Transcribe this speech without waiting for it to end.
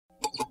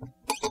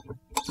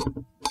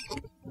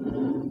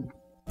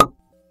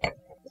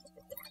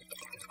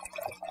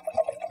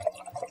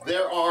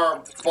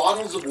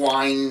bottles of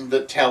wine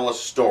that tell a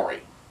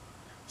story.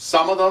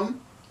 Some of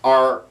them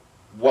are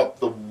what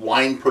the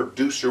wine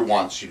producer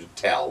wants you to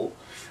tell,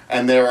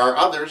 and there are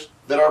others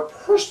that are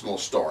personal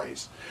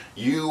stories.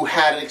 You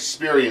had an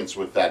experience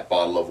with that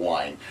bottle of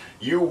wine.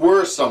 You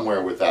were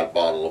somewhere with that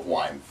bottle of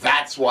wine.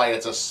 That's why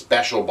it's a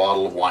special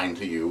bottle of wine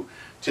to you.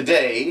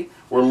 Today,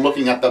 we're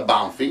looking at the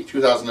Banfi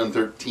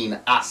 2013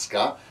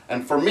 ASKA,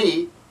 and for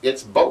me,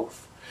 it's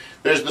both.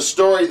 There's the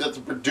story that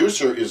the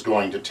producer is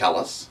going to tell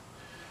us,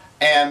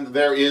 and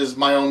there is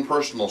my own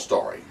personal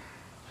story.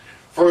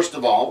 First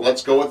of all,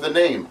 let's go with the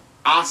name,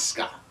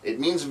 ASKA. It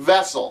means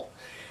vessel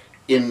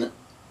in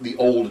the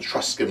old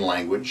Etruscan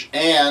language,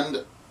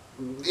 and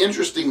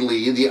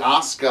interestingly, the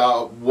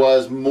ASKA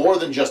was more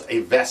than just a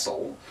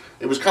vessel.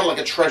 It was kind of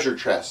like a treasure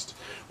chest,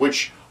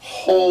 which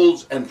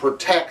holds and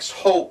protects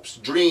hopes,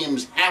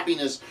 dreams,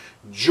 happiness,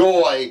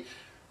 joy.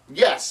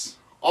 Yes,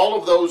 all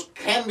of those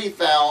can be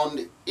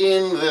found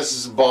in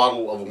this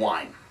bottle of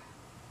wine.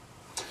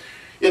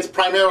 It's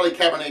primarily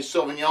Cabernet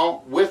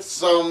Sauvignon with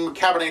some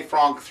Cabernet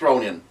Franc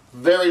thrown in.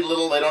 Very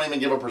little, they don't even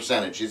give a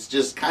percentage. It's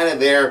just kind of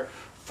there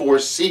for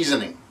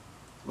seasoning.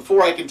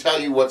 Before I can tell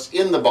you what's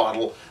in the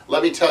bottle,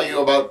 let me tell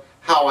you about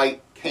how I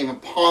came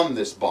upon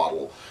this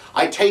bottle.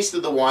 I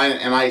tasted the wine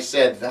and I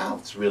said, wow,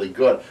 it's really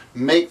good.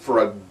 Make for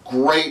a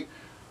great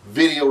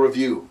video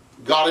review.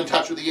 Got in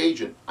touch with the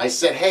agent. I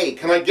said, hey,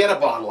 can I get a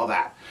bottle of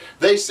that?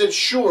 They said,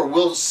 sure,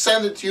 we'll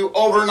send it to you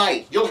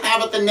overnight. You'll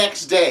have it the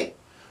next day.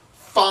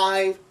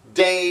 5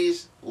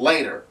 days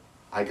later,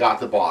 I got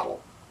the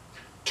bottle.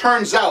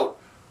 Turns out,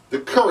 the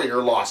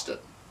courier lost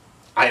it.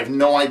 I have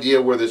no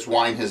idea where this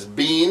wine has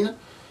been.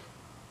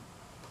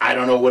 I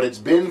don't know what it's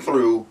been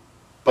through,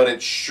 but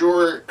it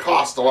sure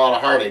cost a lot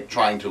of heartache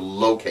trying to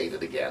locate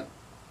it again.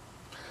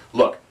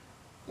 Look,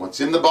 what's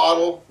in the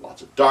bottle?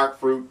 Lots of dark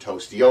fruit,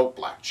 toasty oak,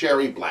 black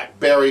cherry,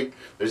 blackberry.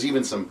 There's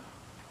even some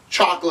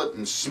chocolate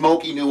and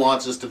smoky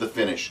nuances to the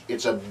finish.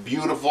 It's a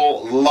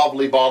beautiful,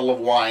 lovely bottle of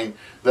wine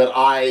that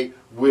I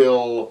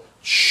will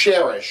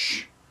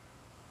cherish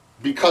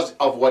because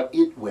of what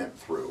it went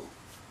through.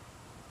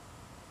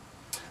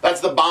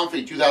 That's the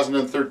Banfi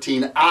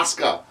 2013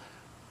 ASKA.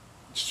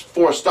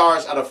 4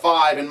 stars out of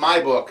 5 in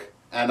my book.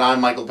 And I'm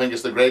Michael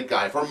Pinkus, the Grape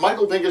Guy, from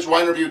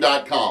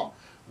michaelpinkuswinereview.com.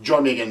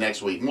 Join me again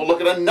next week and we'll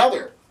look at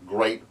another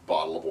great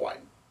bottle of wine.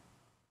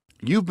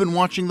 You've been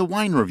watching The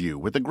Wine Review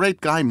with the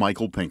Grape Guy,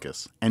 Michael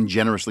Pinkus, and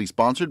generously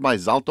sponsored by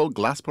Zalto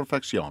Glass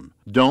Perfection.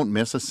 Don't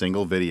miss a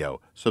single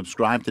video.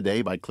 Subscribe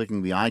today by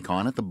clicking the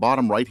icon at the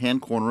bottom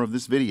right-hand corner of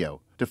this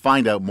video. To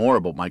find out more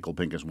about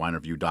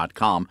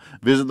michaelpinkuswinereview.com,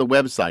 visit the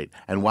website,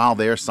 and while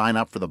there, sign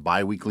up for the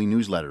bi-weekly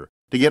newsletter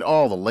to get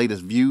all the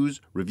latest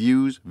views,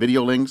 reviews,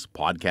 video links,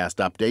 podcast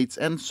updates,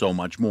 and so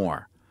much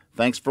more.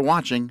 Thanks for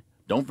watching.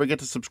 Don't forget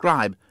to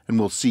subscribe, and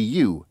we'll see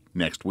you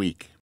next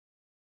week.